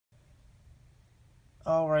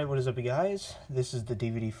Alright, what is up, you guys? This is the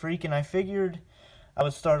DVD Freak, and I figured I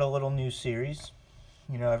would start a little new series.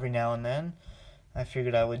 Every now and then, I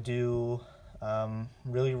figured I would do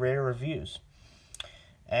really rare reviews.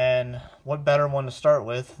 And what better one to start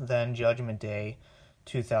with than Judgment Day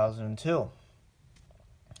 2002.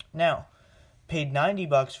 Now, paid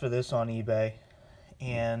 $90 for this on eBay,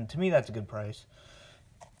 and to me that's a good price.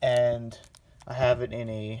 And I have it in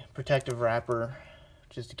a protective wrapper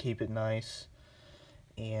just to keep it nice.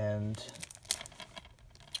 And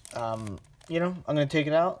I'm going to take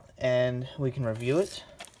it out and we can review it.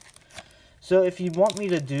 So if you want me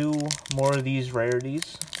to do more of these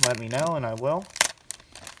rarities, let me know and I will.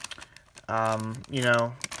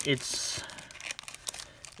 It's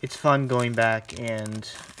fun going back and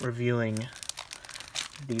reviewing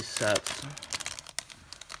these sets.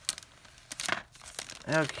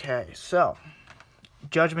 Okay, so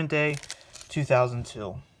Judgment Day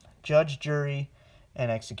 2002. Judge, Jury, and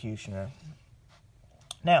Executioner.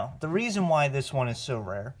 Now, the reason why this one is so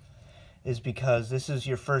rare is because this is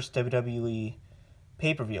your first WWE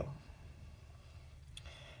pay-per-view.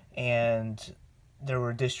 And there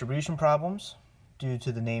were distribution problems due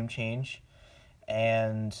to the name change,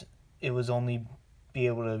 and it was only be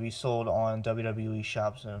able to be sold on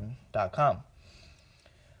WWEshopzone.com.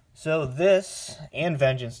 So this and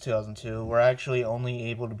Vengeance 2002 were actually only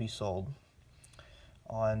able to be sold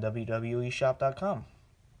on WWEshop.com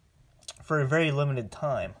for a very limited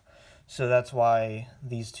time. So that's why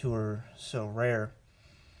these two are so rare.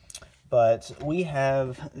 But we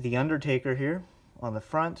have The Undertaker here on the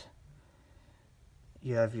front.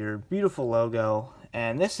 You have your beautiful logo,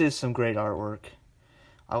 and this is some great artwork.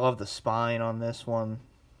 I love the spine on this one.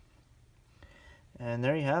 And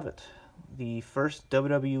there you have it. The first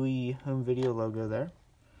WWE home video logo there.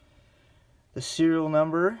 The serial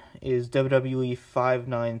number is WWE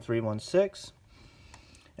 59316.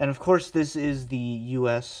 And of course, this is the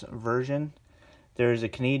US version. There's a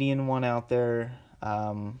Canadian one out there.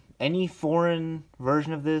 Any foreign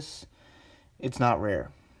version of this, it's not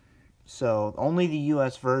rare. So only the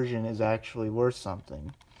US version is actually worth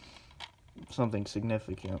something. Something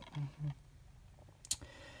significant.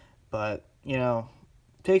 But,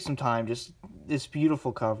 take some time. Just this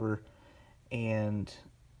beautiful cover and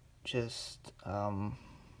just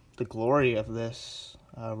the glory of this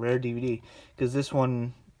rare DVD, because this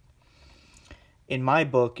one in my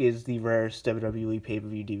book is the rarest WWE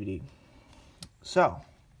pay-per-view DVD. So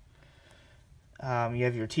you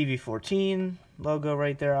have your TV14 logo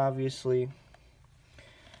right there, obviously,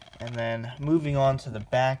 and then moving on to the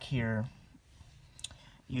back here,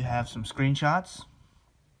 you have some screenshots,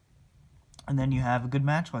 and then you have a good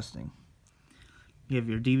match listing. You have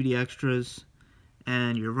your DVD extras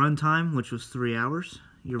and your runtime, which was 3 hours.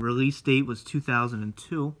 Your release date was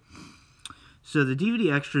 2002. So the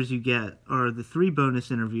DVD extras you get are the 3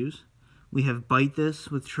 bonus interviews. We have Bite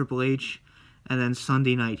This with Triple H, and then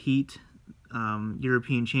Sunday Night Heat,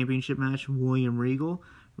 European Championship match, William Regal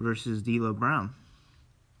versus D'Lo Brown.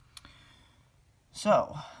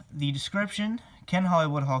 So, the description: Can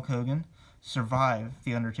Hollywood Hulk Hogan survive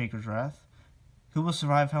The Undertaker's wrath? Who will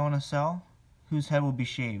survive Hell in a Cell? Whose head will be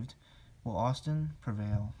shaved? Will Austin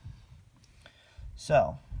prevail?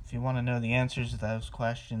 So, if you want to know the answers to those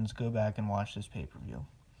questions, go back and watch this pay-per-view.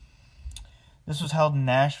 This was held in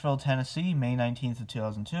Nashville, Tennessee, May 19th of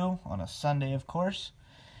 2002, on a Sunday, of course.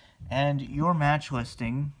 And your match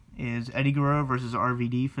listing is Eddie Guerrero versus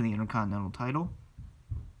RVD for the Intercontinental title.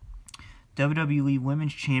 WWE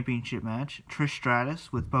Women's Championship match, Trish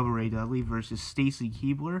Stratus with Bubba Ray Dudley versus Stacy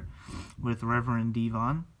Keibler with Reverend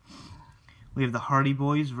Devon. We have the Hardy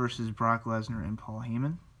Boys versus Brock Lesnar and Paul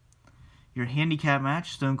Heyman. Your handicap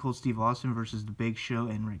match, Stone Cold Steve Austin versus The Big Show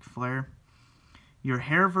and Ric Flair. Your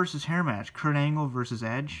hair versus hair match, Kurt Angle versus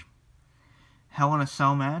Edge. Hell in a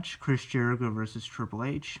Cell match, Chris Jericho versus Triple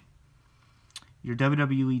H. Your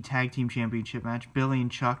WWE Tag Team Championship match, Billy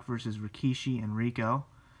and Chuck versus Rikishi and Rico.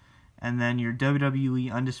 And then your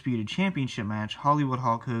WWE Undisputed Championship match, Hollywood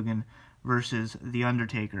Hulk Hogan versus The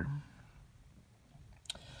Undertaker.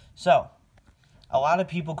 So, a lot of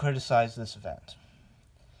people criticize this event.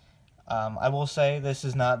 I will say this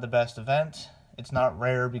is not the best event. It's not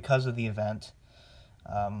rare because of the event.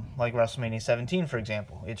 Like WrestleMania 17, for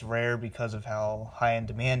example. It's rare because of how high in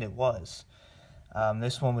demand it was.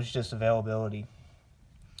 This one was just availability.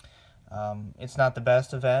 It's not the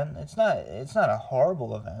best event. It's not a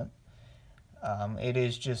horrible event. It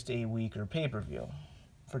is just a weaker pay-per-view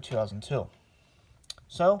for 2002.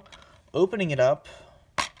 So, opening it up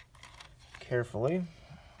carefully,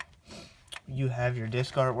 you have your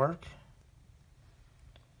disc artwork.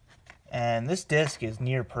 And this disc is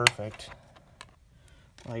near perfect.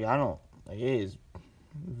 Like, I don't, like, it is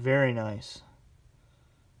very nice.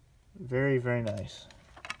 Very, very nice.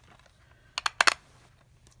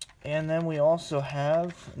 And then we also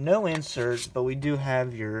have no insert, but we do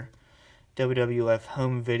have your WWF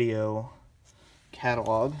home video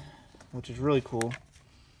catalog, which is really cool.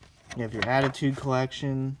 You have your Attitude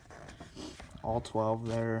Collection, all 12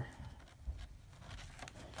 there.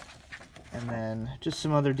 And then just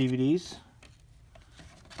some other DVDs.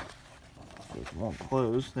 It won't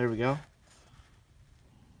close. There we go.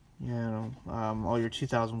 You know, all your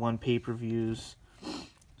 2001 pay-per-views,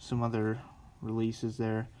 some other releases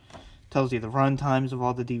there. Tells you the run times of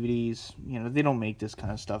all the DVDs. You know, they don't make this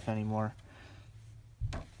kind of stuff anymore.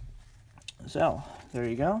 So, there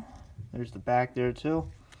you go. There's the back there, too.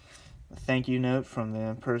 A thank you note from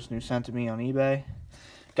the person who sent it to me on eBay.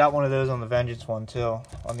 Got one of those on the Vengeance one, too,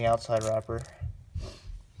 on the outside wrapper.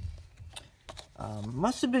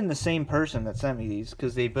 Must have been the same person that sent me these,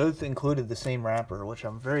 because they both included the same wrapper, which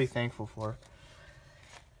I'm very thankful for.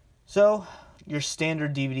 So, your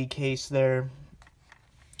standard DVD case there.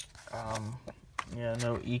 Yeah,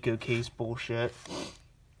 no eco case bullshit.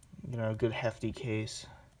 You know, good hefty case.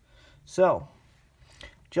 So,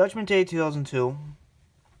 Judgment Day 2002.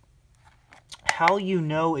 How you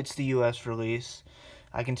know it's the US release,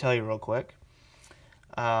 I can tell you real quick.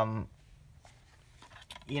 You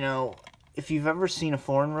know, if you've ever seen a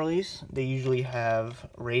foreign release, they usually have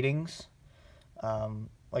ratings,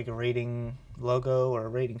 like a rating logo or a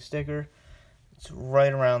rating sticker. It's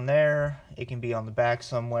right around there. It can be on the back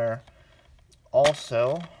somewhere.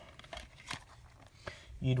 Also,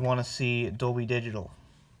 you'd want to see Dolby Digital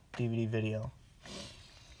DVD video.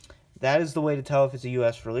 That is the way to tell if it's a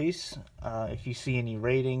US release. If you see any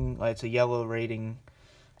rating, like it's a yellow rating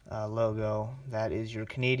logo, that is your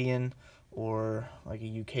Canadian or like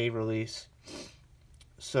a UK release.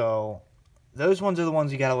 So those ones are the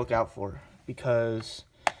ones you gotta look out for, because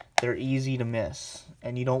they're easy to miss,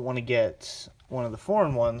 and you don't want to get one of the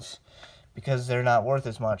foreign ones because they're not worth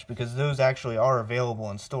as much, because those actually are available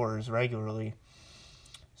in stores regularly.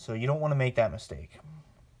 So you don't want to make that mistake.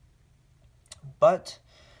 But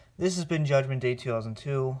this has been Judgment Day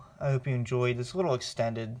 2002. I hope you enjoyed this little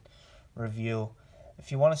extended review.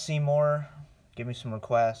 If you want to see more, give me some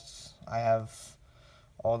requests. I have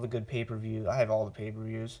all the good pay-per-view. I have all the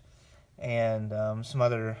pay-per-views and some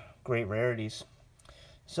other great rarities.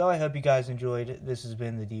 So I hope you guys enjoyed it. This has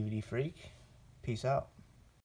been the DVD Freak. Peace out.